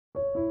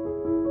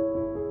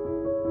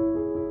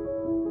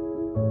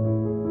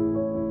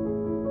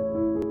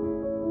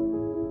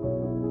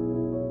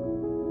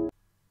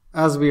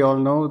as we all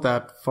know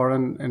that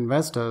foreign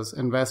investors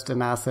invest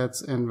in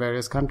assets in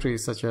various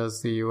countries such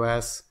as the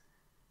US,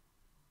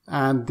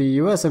 and the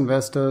US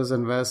investors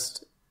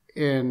invest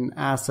in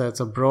assets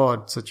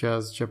abroad such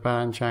as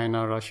Japan,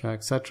 China, Russia,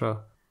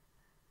 etc.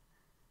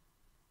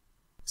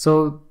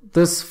 So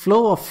this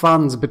flow of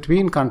funds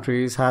between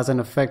countries has an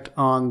effect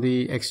on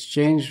the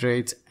exchange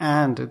rates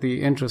and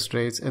the interest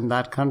rates in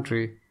that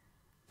country.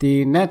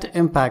 The net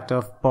impact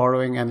of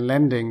borrowing and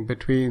lending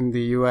between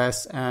the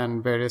US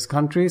and various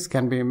countries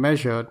can be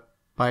measured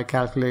by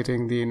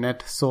calculating the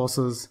net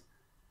sources,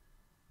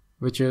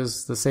 which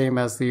is the same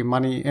as the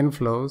money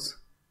inflows,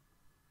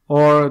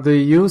 or the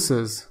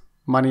uses,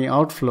 money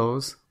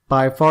outflows,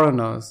 by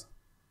foreigners.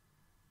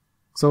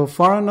 So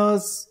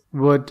foreigners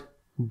would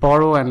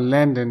borrow and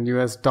lend in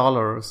US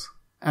dollars,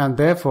 and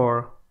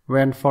therefore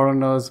when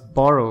foreigners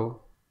borrow,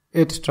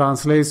 it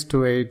translates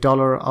to a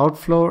dollar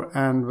outflow,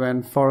 and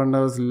when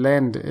foreigners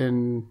lend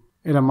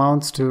it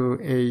amounts to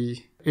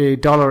a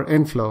dollar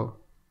inflow.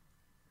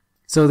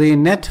 So the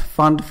net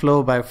fund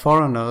flow by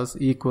foreigners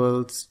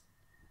equals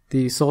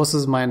the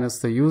sources minus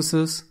the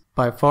uses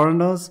by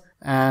foreigners,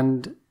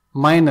 and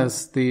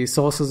minus the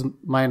sources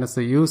minus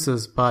the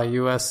uses by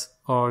US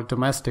or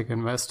domestic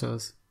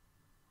investors.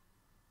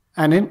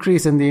 An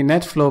increase in the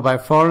net flow by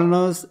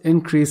foreigners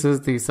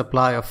increases the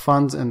supply of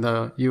funds in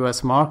the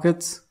US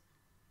markets,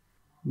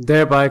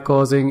 thereby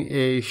causing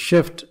a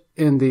shift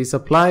in the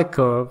supply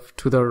curve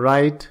to the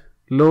right,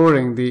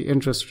 lowering the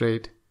interest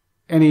rate.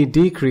 Any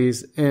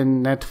decrease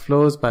in net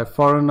flows by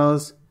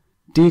foreigners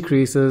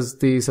decreases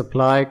the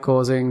supply,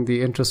 causing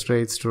the interest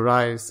rates to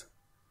rise.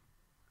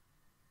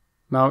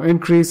 Now,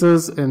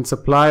 increases in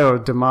supply or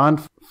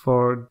demand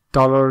for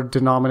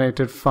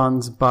dollar-denominated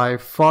funds by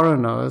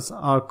foreigners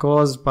are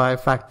caused by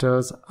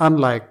factors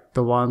unlike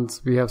the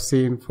ones we have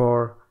seen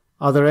for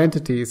other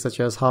entities such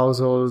as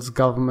households,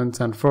 governments,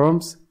 and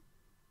firms.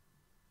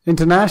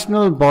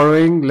 International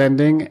borrowing,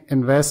 lending,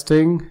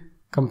 investing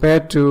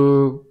compared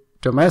to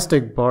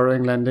domestic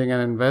borrowing, lending,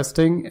 and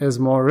investing is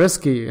more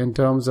risky in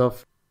terms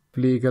of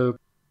legal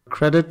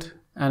credit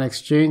and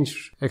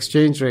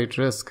exchange rate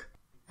risk,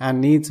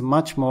 and needs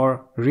much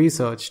more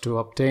research to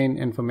obtain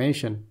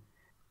information.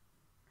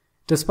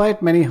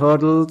 Despite many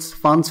hurdles,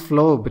 funds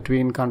flow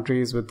between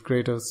countries with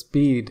greater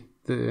speed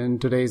in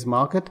today's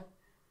market.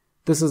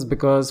 This is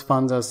because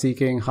funds are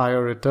seeking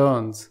higher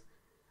returns.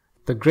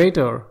 The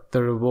greater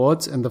the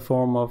rewards in the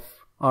form of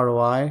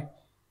ROI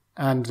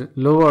and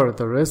lower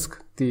the risk,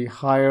 the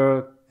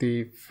higher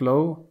the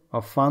flow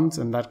of funds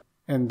in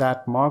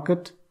that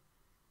market.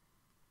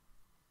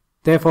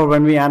 Therefore,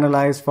 when we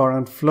analyze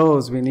foreign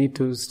flows, we need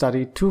to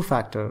study two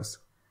factors: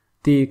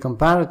 the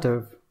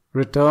comparative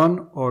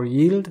return or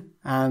yield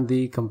and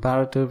the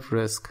comparative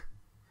risk.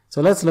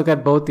 So let's look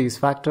at both these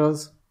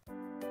factors.